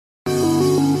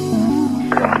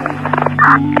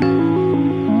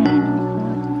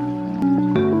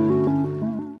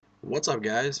What's up,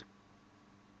 guys?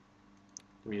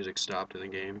 Music stopped in the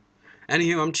game.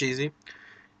 Anywho, I'm Cheesy,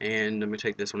 and let me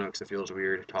take this one out because it feels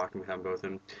weird talking without both of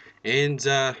them. And,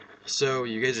 so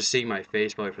you guys are seeing my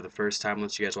face probably for the first time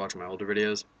unless you guys watch my older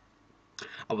videos.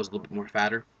 I was a little bit more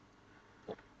fatter.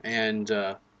 And,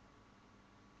 gotta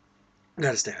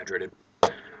stay hydrated.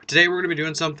 Today we're gonna be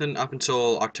doing something up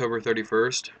until October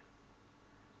 31st.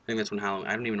 I think that's when Halloween,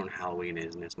 I don't even know when Halloween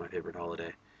is, and it's my favorite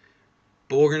holiday.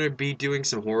 But we're gonna be doing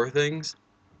some horror things.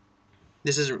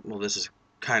 This isn't, well, this is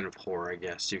kind of horror, I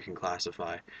guess you can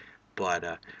classify.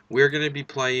 But we're going to be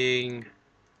playing,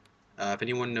 if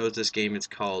anyone knows this game, it's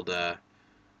called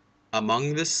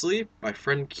Among the Sleep. My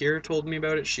friend Kira told me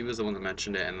about it. She was the one that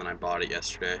mentioned it, and then I bought it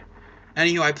yesterday.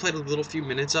 Anywho, I played a little few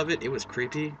minutes of it. It was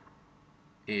creepy,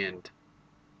 and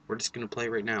we're just going to play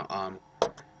it right now.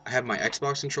 I have my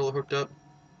Xbox controller hooked up.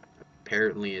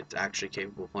 Apparently, it's actually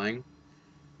capable of playing.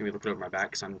 Maybe look it over my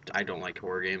back, because I don't like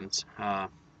horror games. We're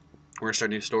going to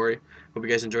start a new story. Hope you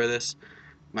guys enjoy this.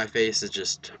 My face is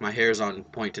just, my hair's on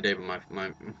point today, but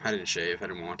I didn't shave. I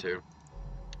didn't want to.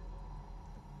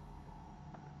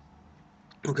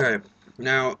 Okay,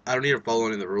 now I don't need to follow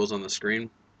any of the rules on the screen.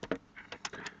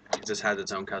 It just has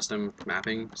its own custom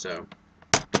mapping, so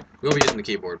we'll be using the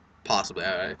keyboard, possibly.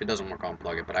 If it doesn't work, I'll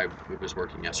unplug it, but it was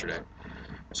working yesterday.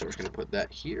 So we're just going to put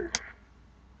that here.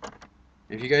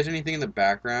 If you guys have anything in the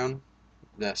background,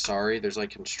 sorry, there's like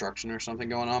construction or something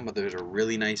going on, but there's a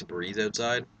really nice breeze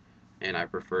outside, and I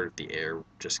prefer if the air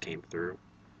just came through.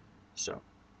 So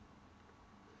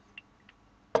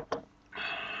I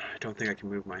don't think I can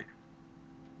move my...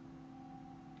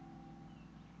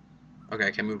 Okay,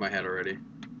 I can move my head already.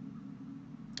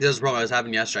 This is the problem I was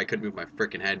having yesterday. I couldn't move my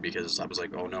freaking head because I was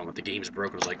like, oh no, the game's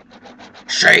broken. I was like,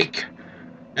 shake!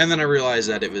 And then I realized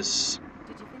that it was...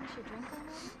 Did you finish your drink already?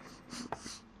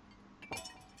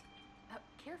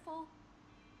 Careful.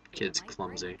 Kid's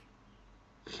clumsy.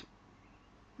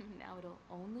 Now it'll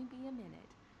only be a minute.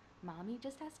 Mommy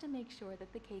just has to make sure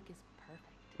that the cake is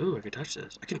perfect. Ooh, I can touch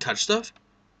this. I can touch stuff?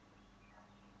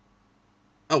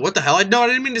 Oh, what the hell? I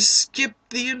didn't mean to skip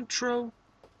the intro.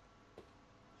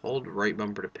 Hold right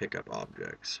bumper to pick up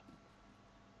objects.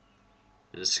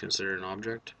 Is this considered an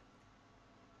object?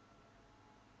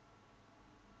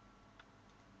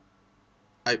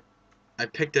 I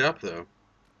picked it up, though.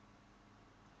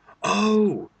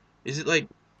 Oh! Is it like...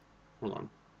 Hold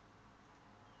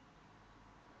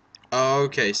on.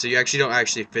 Okay, so you actually don't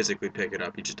actually physically pick it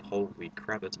up. You just... Holy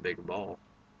crap, that's a big ball.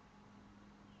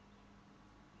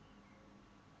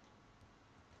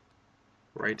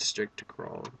 Right stick to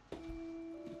crawl.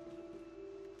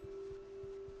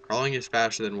 Crawling is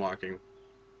faster than walking.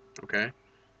 Okay.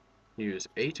 Use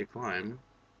A to climb.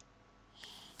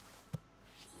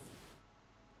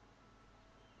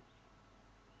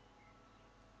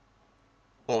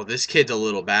 Oh, this kid's a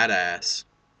little badass.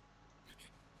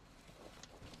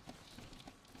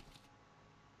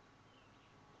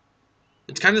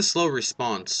 It's kind of slow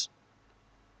response.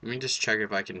 Let me just check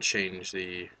if I can change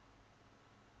the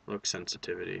look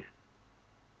sensitivity.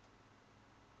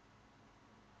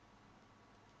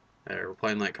 There, we're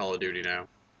playing like Call of Duty now.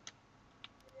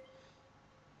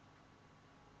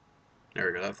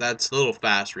 There we go. That's a little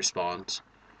fast response.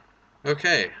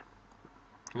 Okay.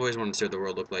 I've always wanted to see what the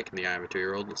world looked like in the eye of a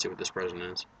 2-year-old. Let's see what this present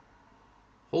is.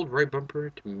 Hold right bumper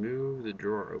to move the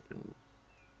drawer open.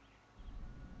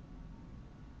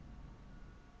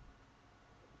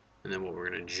 And then we're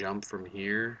going to jump from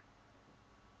here.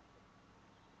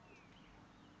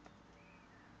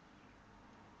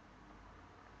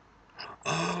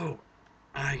 Oh!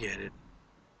 I get it.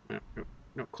 No, no,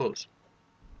 no, close.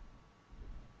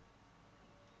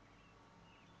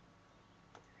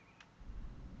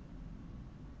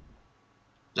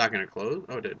 Is that going to close?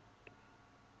 Oh, it did.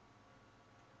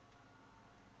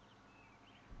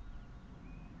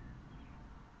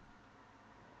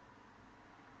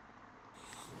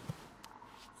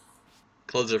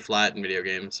 Clothes are flat in video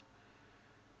games.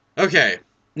 Okay,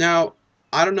 now,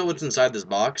 I don't know what's inside this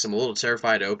box. I'm a little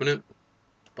terrified to open it,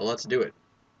 but let's do it.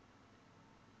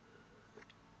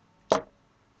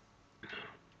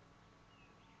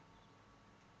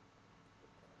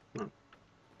 Oh.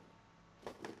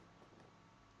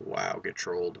 Wow, get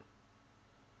trolled.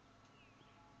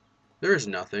 There is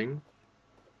nothing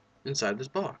inside this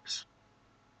box.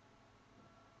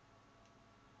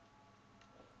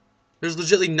 There's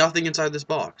legitimately nothing inside this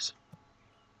box.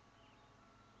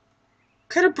 What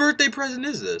kind of birthday present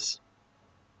is this?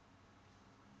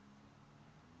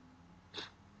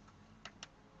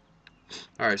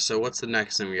 Alright, so what's the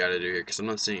next thing we gotta do here? Because I'm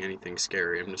not seeing anything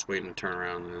scary. I'm just waiting to turn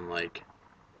around and then, like...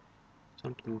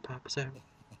 Something pops out.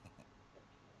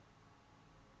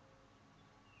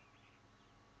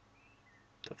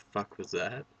 The fuck was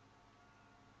that?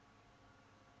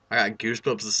 I got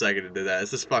goosebumps the second it did that.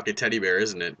 It's this fucking teddy bear,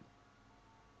 isn't it?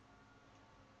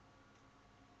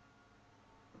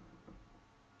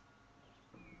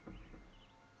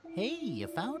 Hey, you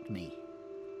found me.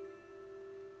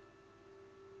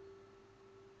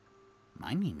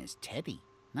 My name is Teddy.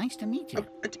 Nice to meet you.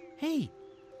 Hey,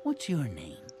 what's your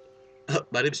name?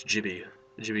 My name's Jimmy.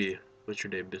 Jimmy, what's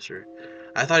your name, mister?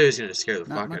 I thought he was gonna scare the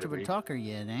Not fuck much out of of a me. talker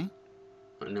yet, eh?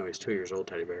 Oh, no, he's 2 years old,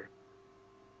 teddy bear.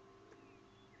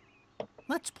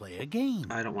 Let's play a game.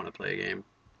 I don't want to play a game.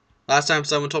 Last time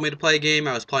someone told me to play a game,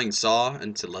 I was playing Saw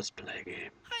and said, let's play a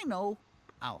game. I know.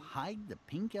 I'll hide the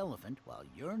pink elephant while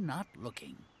you're not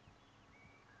looking.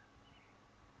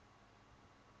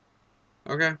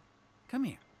 Okay. Come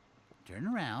here. Turn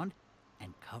around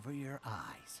and cover your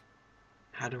eyes.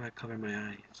 How do I cover my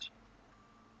eyes?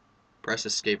 Press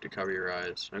escape to cover your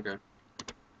eyes. Okay.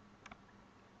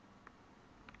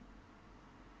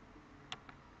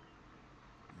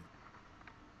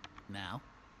 Now.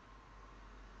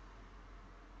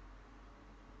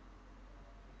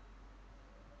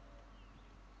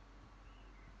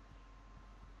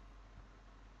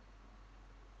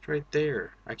 It's right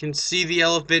there. I can see the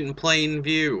elephant in plain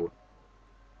view.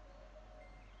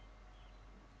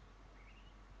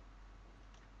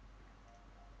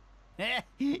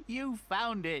 You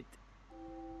found it.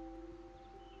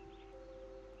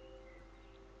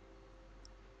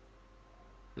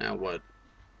 Now what?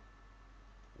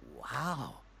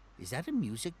 Wow. Is that a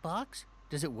music box?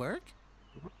 Does it work?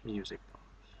 What music box?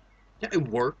 Yeah, it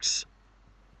works.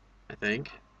 I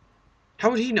think.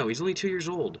 How would he know? He's only 2 years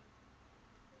old.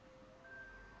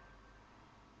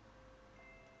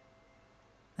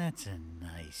 That's a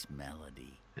nice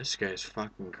melody. This guy's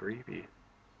fucking creepy.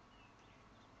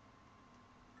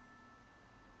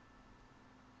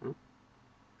 Oh.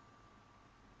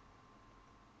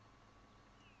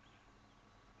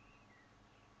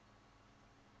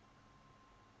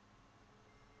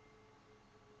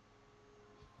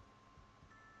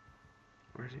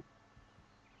 Where's he?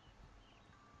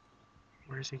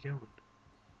 Where's he going?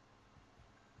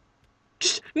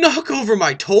 Just knock over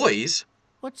my toys!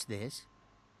 What's this?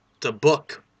 It's a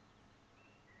book.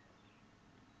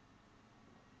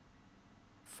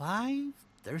 5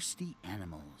 thirsty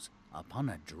animals upon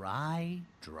a dry,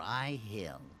 dry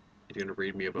hill. You gonna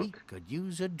read me a We book? could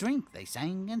use a drink, they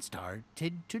sang and started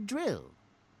to drill.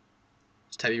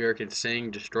 This teddy bear can sing,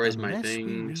 destroys my Unless we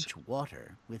things. reach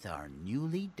water with our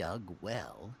newly dug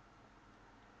well,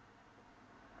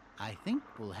 I think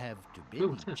we'll have to bid Ooh,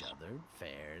 what's each this? other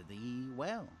fare thee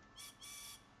well.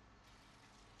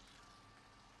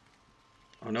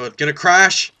 Oh no, it's gonna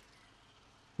crash!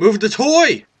 Move the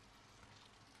toy!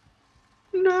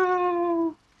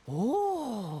 No!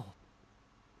 Oh!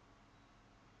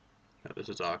 Oh, this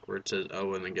is awkward. It says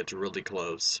oh and then gets really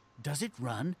close. Does it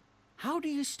run? How do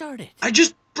you start it? I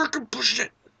just frickin' pushed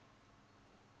it!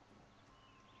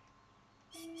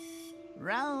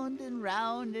 Round and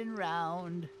round and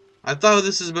round. I thought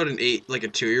this is about a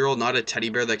 2-year-old, not a teddy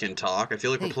bear that can talk. I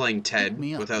feel like Hey, we're playing pick Ted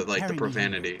me up without and like the carry me on your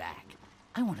profanity. back.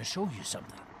 I want to show you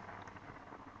something.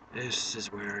 This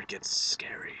is where it gets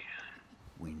scary.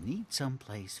 We need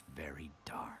someplace very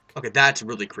dark. Okay, that's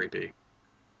really creepy.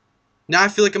 Now I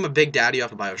feel like I'm a big daddy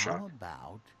off of How Bioshock.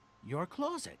 about your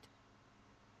closet?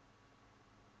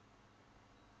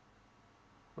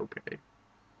 Okay.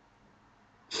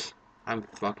 I'm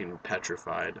fucking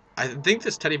petrified. I think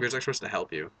this teddy bear's actually supposed to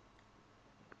help you.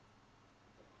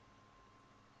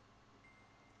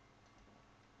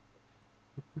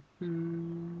 Put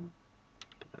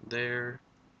that there.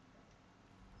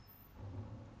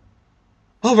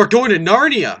 Oh, we're going to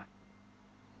Narnia!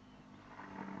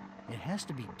 It has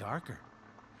to be darker.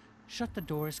 Shut the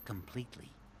doors completely.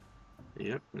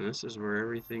 Yep, and this is where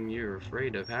everything you're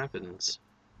afraid of happens.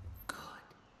 Good.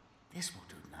 This will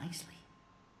do nicely.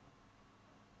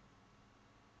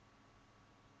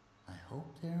 I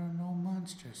hope there are no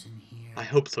monsters in here. I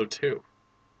hope so too.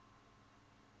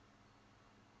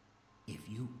 If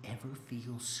you ever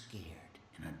feel scared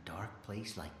in a dark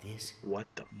place like this, What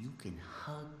the? you can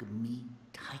hug me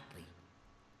tightly.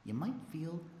 You might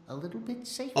feel a little bit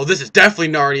safer. Oh, this is definitely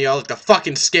Narnia, like the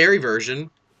fucking scary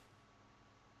version.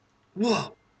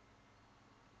 Whoa.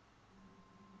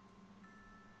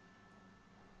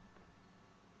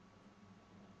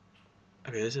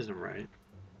 Okay, this isn't right.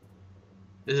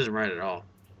 This isn't right at all.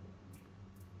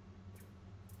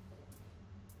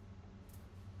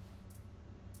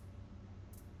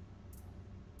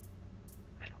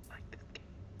 I don't like this game.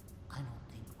 I don't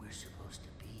think we're supposed to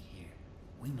be here.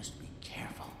 We must be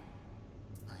careful.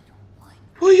 I don't like...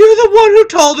 Well, you're the one who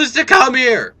told us to come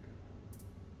here!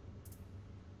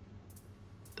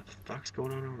 What the fuck's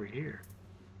going on over here?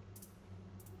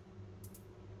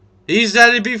 He said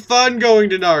it'd be fun going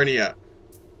to Narnia.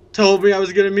 Told me I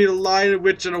was gonna meet a lion, a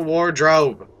witch, and a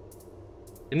wardrobe.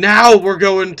 And now we're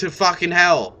going to fucking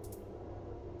hell.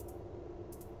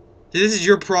 This is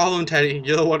your problem, Teddy.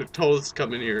 You're the one who told us to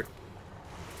come in here.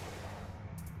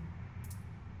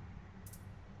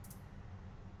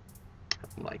 I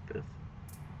don't like this.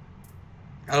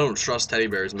 I don't trust teddy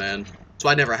bears, man. So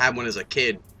I never had one as a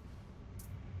kid.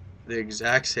 The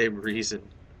exact same reason.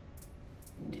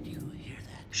 Did you hear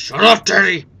that? Shut up,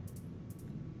 Teddy!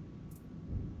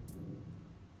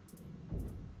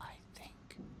 I think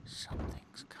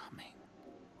something's coming.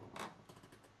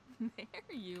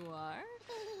 There you are.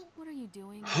 What are you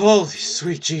doing? Holy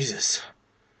sweet Jesus.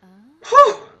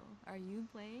 Oh, are you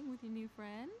playing with your new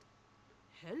friend?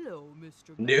 Hello,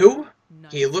 Mr. New?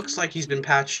 Nice He looks like he's been you.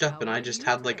 patched up How and I about just you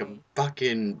had like a play?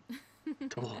 fucking...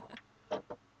 Oh.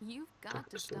 You've got to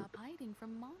Episode. stop hiding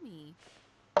from Mommy.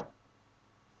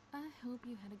 I hope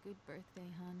you had a good birthday,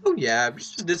 hon. Oh yeah, we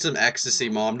just did some ecstasy,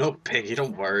 Mom. No piggy,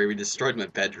 don't worry. We destroyed my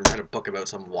bedroom. Read a book about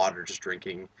some water just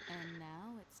drinking. And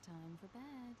now it's time for bed.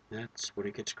 That's when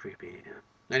it gets creepy.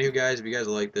 Anywho, guys, if you guys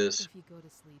like this, If you go to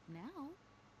sleep now,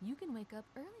 you can wake up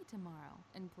early tomorrow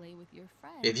and play with your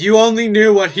friends. if you only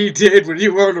knew what he did when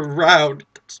you weren't around,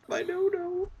 that's my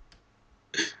no-no.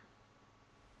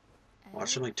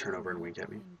 Watch him like turn over and wink at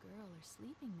me. Boy and girl are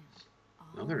sleeping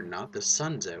now. No, they're not. The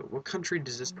sun's out. What country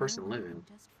does this person live in?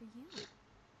 Just for you.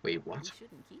 Wait, You what?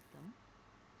 shouldn't keep them.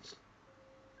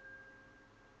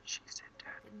 She said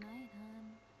that. Good night,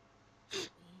 hon. Sweet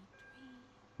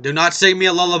dreams. Do not sing me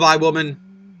a lullaby, woman.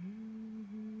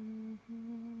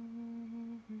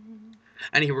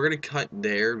 Anyway, we're gonna cut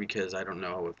there because I don't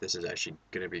know if this is actually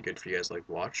gonna be good for you guys to like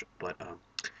watch. But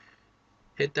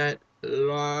hit that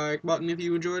like button if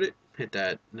you enjoyed it. Hit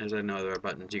that. There's no other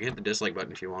buttons. You can hit the dislike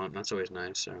button if you want. That's always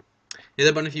nice. So hit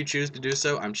that button if you choose to do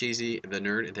so. I'm Cheesy the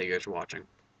Nerd, and thank you guys for watching.